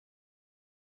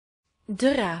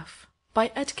De Raaf by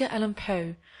Edgar Allan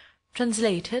Poe,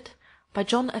 translated by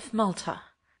John F. Malta.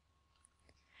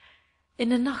 In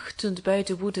de nacht toen het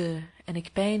buiten woedde en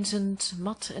ik peinzend,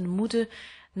 mat en moede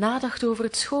nadacht over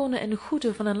het schone en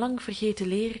goede van een lang vergeten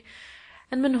leer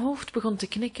en mijn hoofd begon te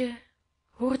knikken,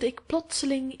 hoorde ik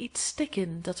plotseling iets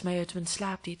tikken dat mij uit mijn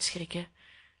slaap deed schrikken.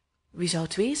 Wie zou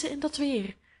het wezen in dat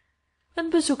weer? Een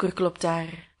bezoeker klopt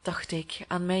daar, dacht ik,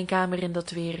 aan mijn kamer in dat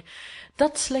weer.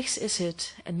 Dat slechts is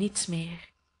het en niets meer.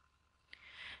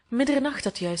 Middernacht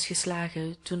had juist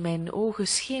geslagen, toen mijn oogen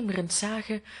schemerend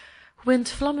zagen hoe in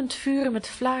het vlammend vuur met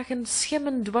vlagen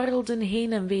schimmen dwarrelden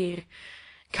heen en weer.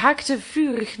 Ik haakte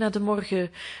vurig naar de morgen,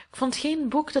 ik vond geen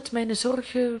boek dat mijne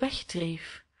zorgen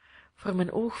wegdreef. Voor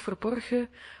mijn oog verborgen,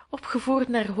 opgevoerd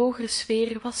naar hooger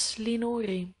sfeer, was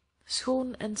Lenore,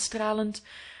 schoon en stralend,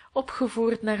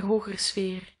 opgevoerd naar hooger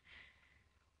sfeer.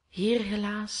 Hier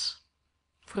helaas,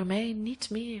 voor mij niet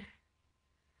meer.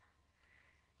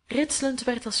 Ritselend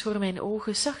werd als voor mijn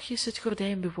ogen zachtjes het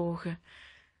gordijn bewogen.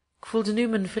 Ik voelde nu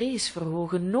mijn vrees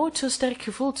verhoogen, nooit zo sterk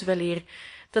gevoeld weleer,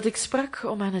 dat ik sprak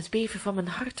om aan het beven van mijn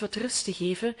hart wat rust te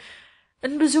geven.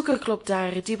 Een bezoeker klopt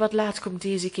daar, die wat laat komt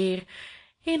deze keer.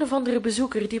 Een of andere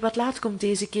bezoeker, die wat laat komt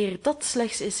deze keer, dat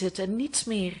slechts is het en niets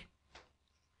meer.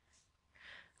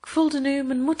 Ik voelde nu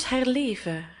mijn moed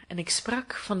herleven, en ik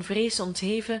sprak, van vrees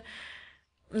ontheven,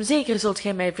 zeker zult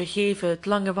gij mij vergeven, het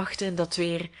lange wachten in dat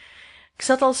weer. Ik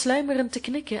zat al sluimerend te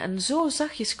knikken, en zo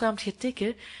zachtjes kwaamt gij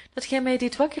tikken, dat gij mij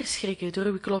deed wakker schrikken door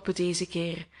uw kloppen deze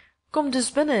keer. Kom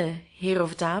dus binnen, heer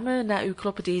of dame, na uw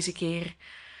kloppen deze keer.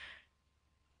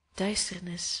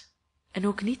 Duisternis, en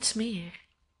ook niets meer.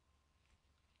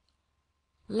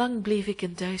 Lang bleef ik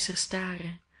in duister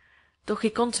staren, doch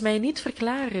ik kon het mij niet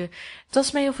verklaren. Het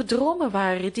was mij of het dromen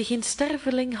waren, die geen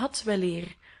sterveling had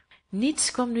weleer.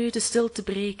 Niets kwam nu de stilte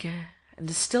breken, en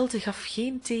de stilte gaf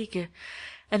geen teken,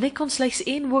 en ik kon slechts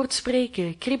één woord spreken,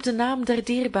 ik riep de naam der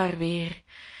dierbaar weer.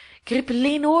 Ik riep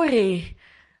Lenore.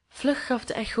 Vlug gaf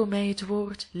de echo mij het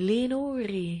woord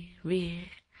Lenore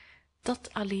weer. Dat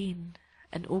alleen,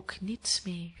 en ook niets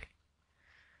meer.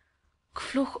 Ik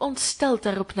vloog ontsteld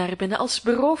daarop naar binnen, als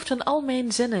beroofd van al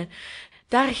mijn zinnen.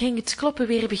 Daar ging het kloppen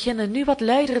weer beginnen, nu wat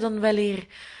luider dan weleer.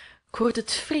 Ik hoorde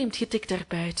het vreemd getik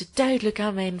daarbuiten, duidelijk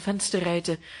aan mijn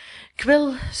vensterruiten. Ik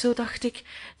wil, zo dacht ik,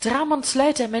 het raam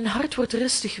ontsluiten en mijn hart wordt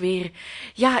rustig weer.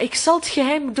 Ja, ik zal het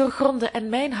geheim doorgronden en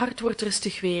mijn hart wordt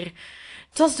rustig weer.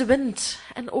 Het was de wind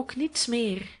en ook niets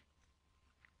meer.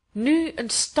 Nu een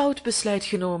stout besluit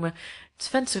genomen, het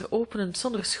venster openend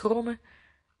zonder schromen,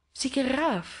 zie ik een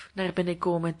raaf naar binnen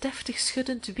komen, deftig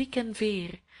schuddend wiek en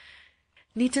veer.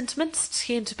 Niet in het minst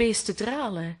scheen het beest te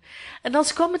dralen, en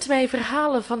als kwam het mij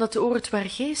verhalen van dat oord waar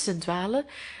geesten dwalen,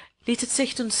 liet het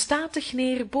zich toen statig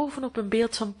neer boven op een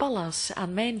beeld van Pallas,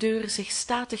 aan mijn deur zich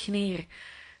statig neer,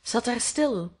 zat daar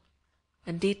stil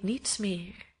en deed niets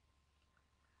meer.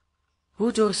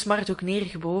 Hoe door smart ook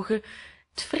neergebogen,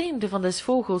 het vreemde van des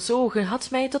vogels ogen had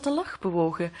mij tot een lach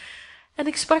bewogen, en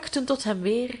ik sprak toen tot hem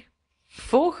weer: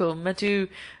 Vogel, met uw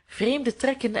vreemde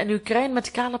trekken en uw kruin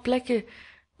met kale plekken,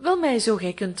 wil mij zoo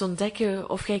gij kunt ontdekken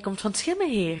of gij komt van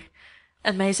Schimmenheer,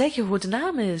 en mij zeggen hoe de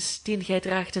naam is, dien gij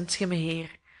draagt in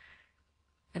Schimmenheer.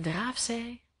 En de raaf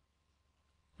zei: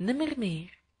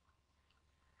 Nimmermeer.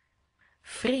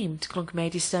 Vreemd klonk mij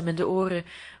die stem in de oren,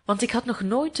 want ik had nog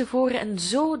nooit tevoren en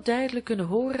zo duidelijk kunnen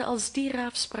horen als die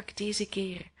raaf sprak deze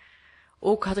keer.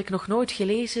 Ook had ik nog nooit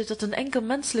gelezen dat een enkel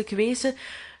menselijk wezen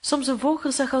soms een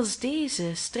vogel zag als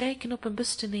deze strijken op een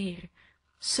buste neer.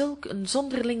 Zulk een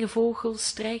zonderlinge vogel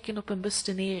strijken op een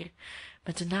buste neer,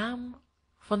 met de naam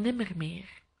van Nimmermeer.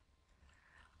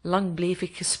 Lang bleef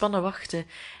ik gespannen wachten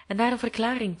en naar een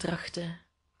verklaring trachten,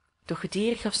 doch het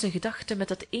dier gaf zijn gedachte met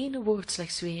dat ene woord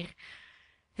slechts weer.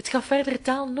 Het gaf verder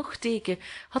taal noch teken,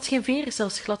 had geen veer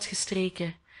zelfs glad gestreken.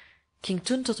 Ik ging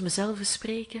toen tot mezelven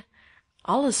spreken: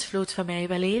 alles vloot van mij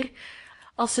weleer,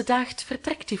 als de daagt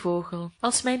vertrekt die vogel,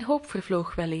 als mijn hoop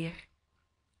vervloog weleer.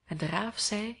 En de raaf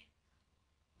zei: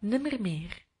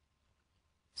 Nimmermeer.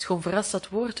 Schoon verrast dat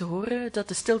woord te horen, dat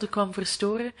de stilte kwam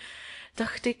verstoren,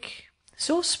 dacht ik,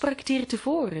 zo sprak het dier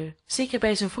tevoren, zeker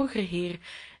bij zijn vroeger heer,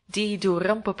 die, door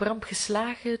ramp op ramp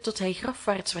geslagen, tot hij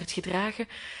grafwaarts werd gedragen,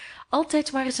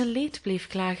 altijd maar zijn leed bleef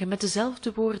klagen met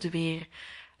dezelfde woorden weer,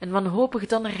 en wanhopig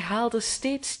dan herhaalde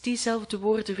steeds diezelfde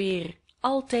woorden weer,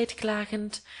 altijd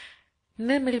klagend: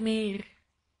 Nimmermeer.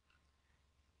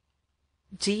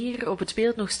 Het dier, op het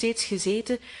beeld nog steeds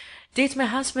gezeten, deed mij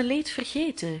haast mijn leed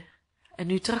vergeten, en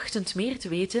nu trachtend meer te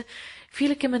weten, viel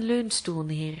ik in mijn leunstoel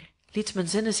neer, liet mijn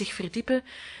zinnen zich verdiepen,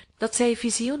 dat zij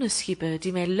visioenen schiepen,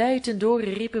 die mij luid en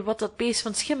doren riepen wat dat beest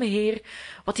van schimmenheer,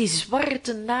 wat die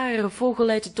zwarte, nare vogel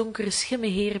uit het donkere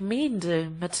schimmenheer meende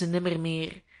met zijn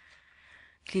nimmermeer.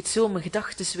 Ik liet zo mijn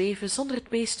gedachten zweven, zonder het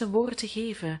beest een woord te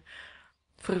geven,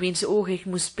 voor wiens ogen ik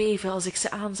moest beven als ik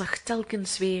ze aanzag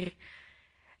telkens weer.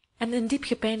 En in diep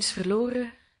gepeins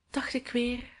verloren, dacht ik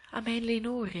weer aan mijn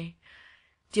Lenore,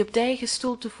 die op dij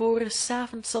gestoel tevoren 's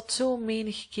avonds zat zo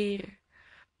menig keer,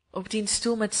 op dien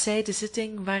stoel met zijden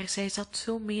zitting, waar zij zat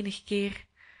zo menig keer,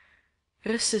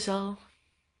 rusten zal,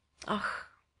 ach,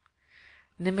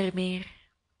 nimmermeer.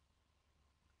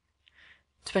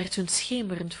 Het werd toen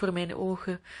schemerend voor mijn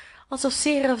ogen, alsof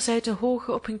serafs uit de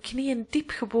hooge, op hun knieën diep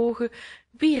gebogen,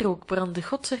 wierook brandde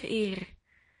God ter eer.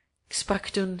 Ik sprak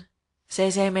toen,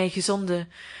 zij mij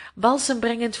gezonden, balsem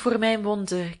brengend voor mijn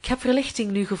wonden, ik heb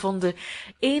verlichting nu gevonden,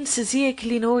 eens zie ik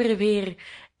Lenore weer,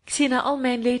 ik zie na al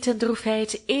mijn leed en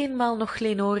droefheid, eenmaal nog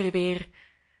Lenore weer.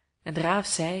 En Raaf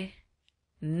zei,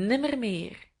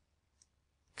 nimmermeer.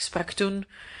 Ik sprak toen,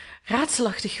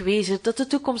 raadselachtig wezen, dat de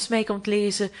toekomst mij komt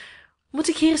lezen, moet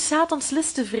ik hier Satans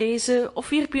listen vrezen, of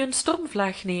wierp u een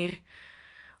stormvlaag neer?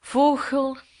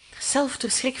 Vogel, zelf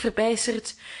door schrik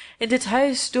verbijsterd, in dit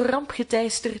huis door ramp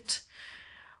geteisterd,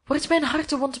 wordt mijn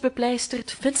hartewond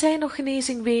bepleisterd, vindt zij nog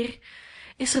genezing weer?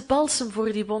 Is er balsem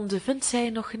voor die wonde, vindt zij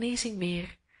nog genezing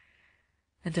weer?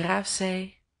 En de Raaf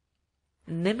zei,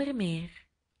 nimmermeer.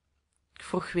 Ik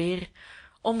vroeg weer,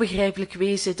 onbegrijpelijk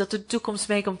wezen, dat de toekomst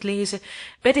mij komt lezen,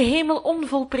 bij de hemel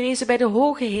onvolprezen, bij de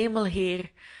hoge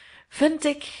hemelheer. Vind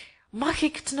ik, mag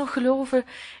ik het nog geloven,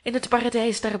 in het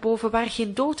paradijs daarboven, waar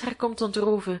geen dood haar komt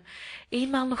ontroven,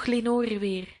 eenmaal nog Lenore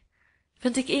weer?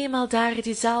 Vind ik eenmaal daar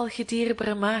die zalige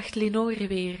dierbare maagd Lenore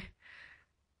weer?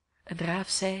 En de Raaf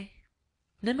zei,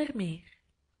 nimmermeer.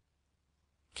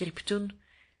 Ik riep toen,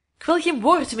 ik wil geen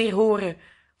woord meer horen,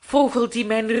 vogel die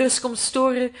mijn rust komt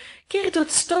storen, keer door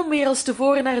het stormweer als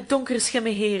tevoren naar het donkere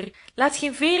schimmenheer. Laat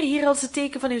geen veer hier als het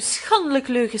teken van uw schandelijk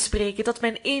leugen spreken, dat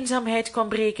mijn eenzaamheid kwam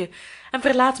breken, en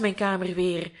verlaat mijn kamer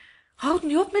weer. Houd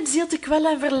nu op mijn ziel te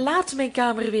kwellen en verlaat mijn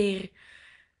kamer weer.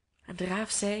 En de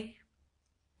Raaf zei,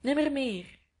 nimmermeer.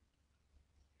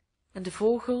 En de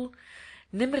vogel,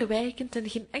 nimmer wijkend en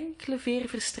geen enkele veer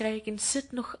verstrijkend,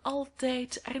 zit nog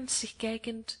altijd ernstig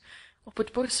kijkend op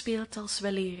het borstbeeld als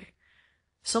weleer.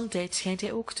 Somtijds schijnt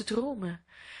hij ook te dromen,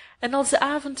 en als de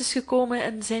avond is gekomen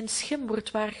en zijn schim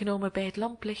wordt waargenomen bij het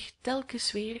lamplicht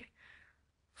telkens weer,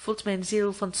 voelt mijn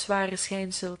ziel van het zware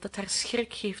schijnsel, dat haar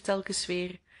schrik geeft telkens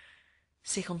weer,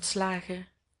 zich ontslagen,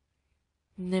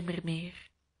 nimmermeer.